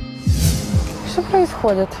 Что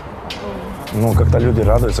происходит? Ну, как-то люди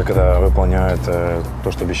радуются, когда выполняют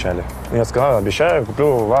то, что обещали. Я сказал, обещаю,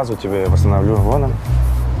 куплю вазу тебе, восстановлю. Вон он.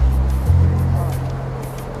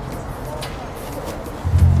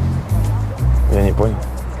 Я не понял.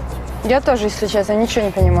 Я тоже, если честно, ничего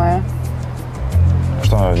не понимаю.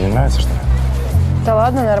 Что, не нравится, что ли? Да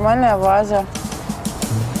ладно, нормальная ваза.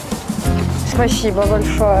 Спасибо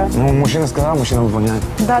большое. Ну, мужчина сказал, мужчина выполняет.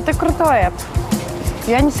 Да, ты крутой, Эп.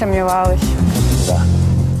 Я не сомневалась. Да.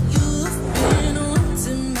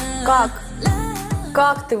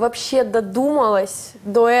 Как ты вообще додумалась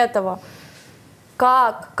до этого?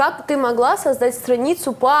 Как ты могла создать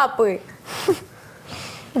страницу папы?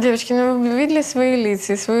 Девочки, ну вы видели свои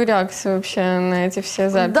лица и свою реакцию вообще на эти все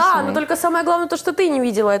записи? Да, но только самое главное то, что ты не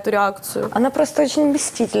видела эту реакцию. Она просто очень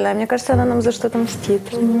мстительная. Мне кажется, она нам за что-то мстит.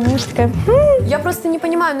 Я просто не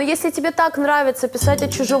понимаю, но если тебе так нравится писать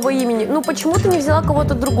от чужого имени, ну почему ты не взяла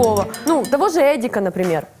кого-то другого? Ну, того же Эдика,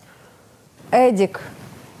 например. Эдик.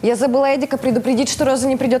 Я забыла Эдика предупредить, что Роза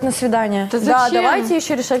не придет на свидание. Да, давайте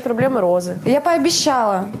еще решать проблемы Розы. Я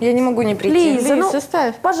пообещала. Я не могу не прийти. Лиза, ну,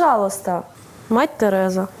 оставь. Пожалуйста. Мать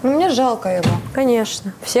Тереза. Ну, мне жалко его.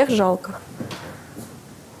 Конечно, всех жалко.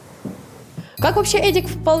 Как вообще Эдик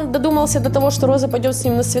додумался до того, что Роза пойдет с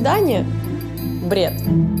ним на свидание? Бред.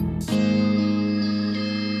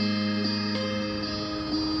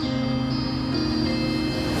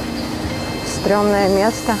 Стрёмное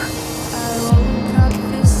место.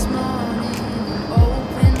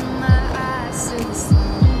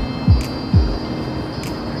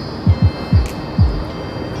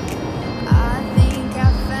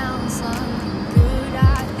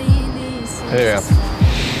 Привет.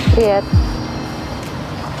 Привет.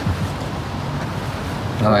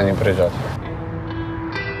 Она не придет.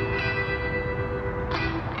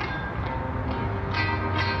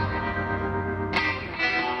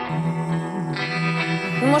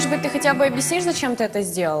 Ну, может быть, ты хотя бы объяснишь, зачем ты это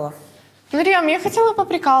сделала? Ну, Риам, я хотела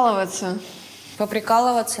поприкалываться.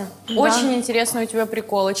 Поприкалываться? Да. Очень интересные у тебя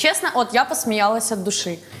приколы. Честно, вот я посмеялась от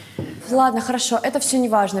души. Ладно, хорошо, это все не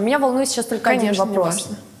важно. Меня волнует сейчас только один вопрос.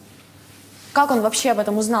 Как он вообще об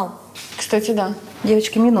этом узнал? Кстати, да.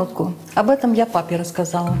 Девочки, минутку. Об этом я папе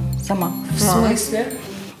рассказала сама. В смысле?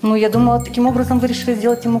 Ну, я думала, таким образом вы решили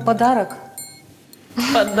сделать ему подарок.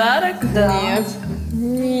 Подарок? Да. Нет.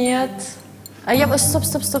 Нет. А я... Стоп.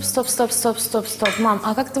 Мам,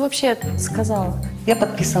 а как ты вообще это сказала? Я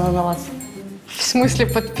подписана на вас. В смысле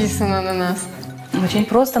подписана на нас? Очень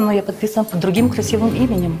просто, но я подписана под другим красивым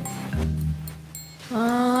именем.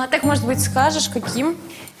 Так, может быть, скажешь, каким?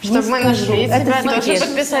 Чтобы мы нашли тебя, Это тоже секрет.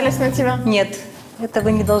 подписались на тебя? Нет, это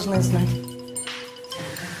вы не должны знать.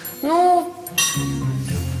 Ну,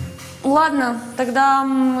 ладно, тогда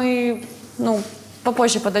мы,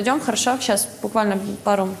 попозже подойдем, хорошо? Сейчас буквально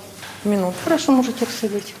пару минут. Хорошо, можете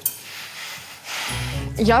обсудить.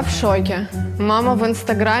 Я в шоке. Мама в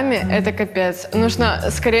Инстаграме – это капец.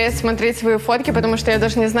 Нужно скорее смотреть свои фотки, потому что я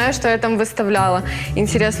даже не знаю, что я там выставляла.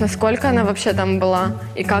 Интересно, сколько она вообще там была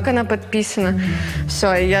и как она подписана.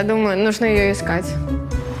 Все, я думаю, нужно ее искать.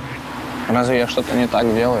 Разве я что-то не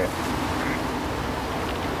так делаю?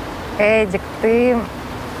 Эдик, ты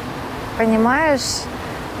понимаешь,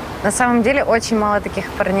 на самом деле очень мало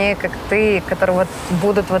таких парней, как ты, которые вот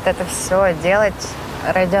будут вот это все делать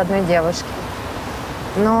ради одной девушки.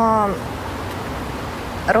 Но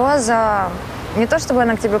Роза, не то чтобы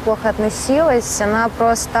она к тебе плохо относилась, она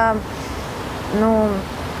просто, ну,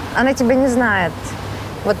 она тебя не знает.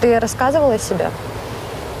 Вот ты рассказывала о себе?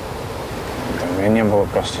 Да, у меня не было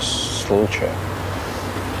просто случая,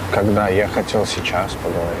 когда я хотел сейчас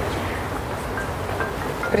поговорить.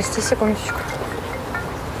 Прости, секундочку.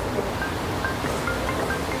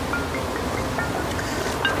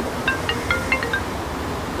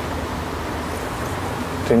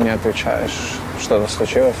 Ты не отвечаешь. Что-то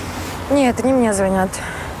случилось? Нет, они мне звонят.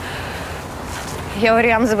 Я у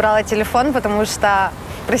Риам забрала телефон, потому что,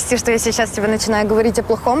 прости, что я сейчас тебе начинаю говорить о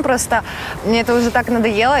плохом, просто мне это уже так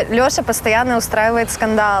надоело. Леша постоянно устраивает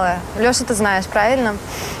скандалы. Леша, ты знаешь, правильно?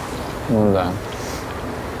 Ну да.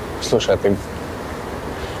 Слушай, а ты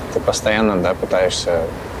постоянно, да, пытаешься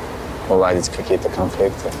уладить какие-то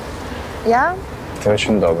конфликты? Я? Ты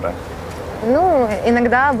очень добрая. Ну,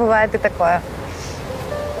 иногда бывает и такое.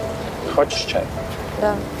 Хочешь чай?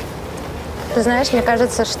 Да. Ты знаешь, мне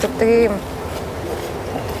кажется, что ты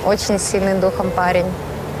очень сильный духом парень.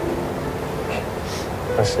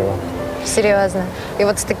 Спасибо. Серьезно. И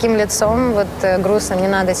вот с таким лицом вот грустно не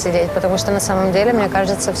надо сидеть, потому что на самом деле, мне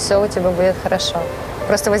кажется, все у тебя будет хорошо.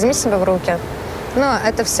 Просто возьми себя в руки. Ну,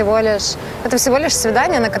 это всего лишь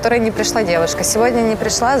свидание, на которое не пришла девушка. Сегодня не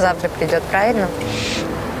пришла, завтра придет, правильно?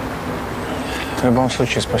 В любом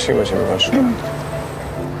случае, спасибо тебе большое.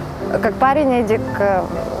 Как парень, Эдик,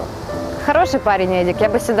 хороший парень, Эдик. Я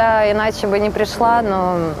бы сюда иначе бы не пришла,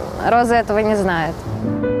 но Роза этого не знает.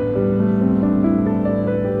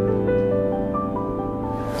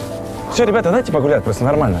 Все, ребята, дайте погулять, просто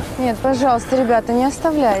нормально. Нет, пожалуйста, ребята, не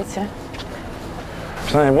оставляйте.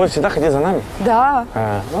 Что, они будут всегда ходить за нами? Да.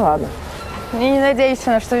 Ну ладно. Не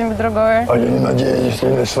надейся на что-нибудь другое. А я не надеюсь ни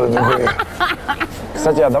на что другое.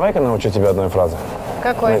 Кстати, а давай-ка научу тебя одной фразы.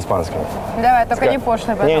 Какой? На испанском. Давай, только не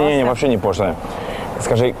пошлый, пожалуйста. Не, вообще не пошлая.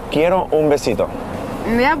 Скажи «quiero un besito».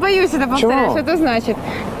 Я боюсь это повторять. Чего? Что это значит?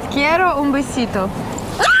 Quiero un besito.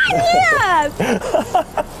 Нет!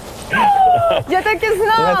 Я так и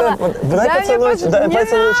знала! Дай поцелуйчик, дай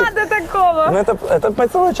поцелуйчик. Не надо такого! Ну это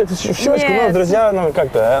поцелуйчик в щечку, ну, друзья, ну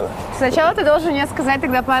как-то. Сначала ты должен мне сказать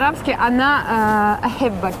тогда по-арабски «Она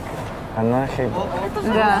ахиббак». Она ахиббак.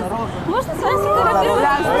 Да. Можно с вами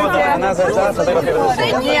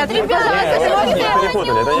Здравствуйте. Нет, ребята,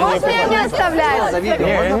 можно я не оставляю?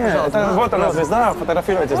 Не, вот она звезда,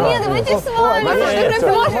 фотографируйтесь. Нет, давайте с вами.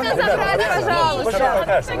 Можно забрать,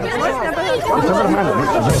 пожалуйста. Все нормально.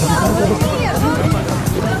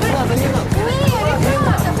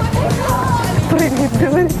 Прыгнет,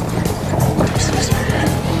 говори.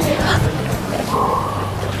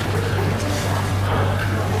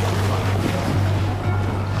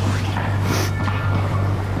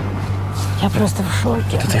 Я просто в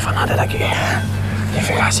шоке. Тут и фанаты такие.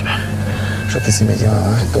 Нифига себе. Что ты себе делала,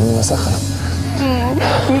 а? Гомила сахаром?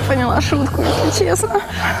 Не поняла шутку, если честно.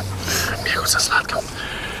 Бегу со сладким.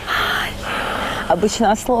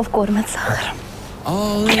 Обычно ослов кормят сахаром.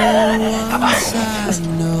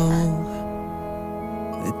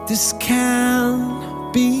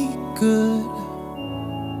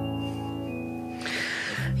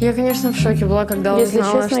 Я, конечно, в шоке была, когда Если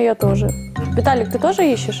узнала, честно, я тоже. Виталик, ты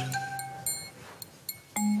тоже ищешь?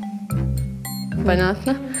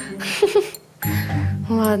 Понятно.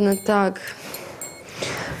 Ладно, так.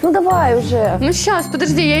 Ну давай уже. Ну сейчас,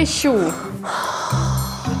 подожди, я ищу.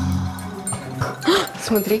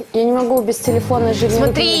 Смотри. Я не могу без телефона жить.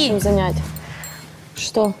 Смотри. Чем занять.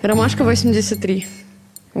 Что? Ромашка 83.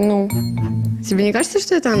 Ну? Тебе не кажется,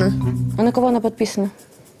 что это она? А на кого она подписана?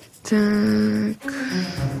 Так.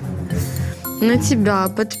 На тебя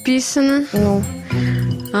подписано. Ну?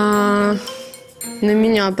 На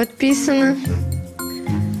меня подписано.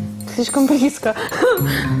 Слишком близко.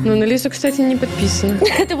 Ну, на Лизу, кстати, не подписано.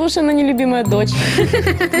 Это потому что она нелюбимая дочь.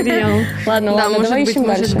 Риам. Ладно, Да, может давай быть, ищем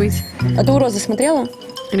может дальше. быть. А ты у Розы смотрела?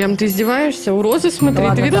 Риам, ты издеваешься? У Розы смотри.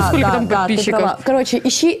 Ладно, ты видел, сколько там ты подписчиков? права. Короче,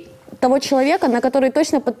 ищи того человека, на который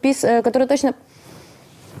точно который точно...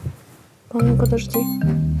 Ну, подожди.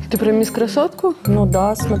 Ты про мисс Красотку? Ну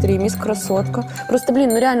да, смотри, мисс Красотка. Просто, блин,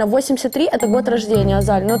 ну реально, 83 – это год рождения,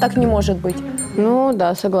 Азаль. Ну так не может быть. Ну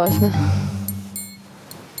да, согласна.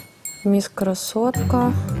 Мисс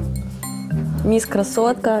Красотка. Мисс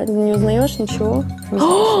Красотка. Не узнаешь ничего? Мисс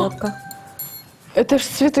Красотка. Это ж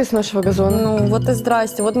цветы с нашего газона. Ну, вот и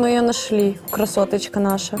здрасте. Вот мы ее нашли. Красоточка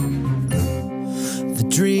наша.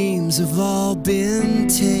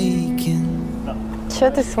 Чего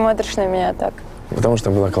ты смотришь на меня так? Потому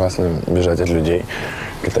что было классно бежать от людей,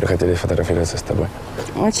 которые хотели фотографироваться с тобой.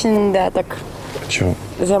 Очень, да, так Чего?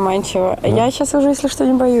 заманчиво. Я сейчас уже, если что,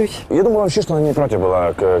 не боюсь. Я думал вообще, что она не против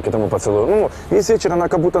была к этому поцелую. Ну, весь вечер она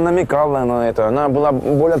как будто намекала на это, она была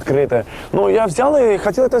более открытая. Ну, я взял и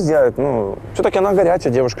хотел это сделать. Ну, все-таки она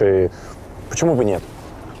горячая девушка, и почему бы нет?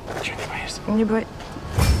 Чего ты боишься? Не боюсь.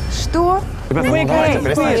 Что? Ребята, ну давайте,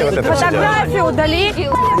 перестаньте вот это все делать. Фотографию удали.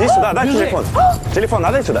 Иди сюда, дай телефон. Телефон,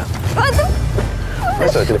 дай сюда. Дай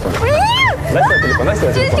сюда телефон. Дай сюда телефон, дай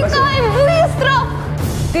сюда телефон. Текаем, быстро!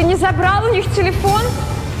 Ты не забрал у них телефон?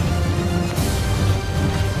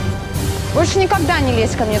 Больше никогда не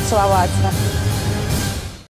лезь ко мне целоваться.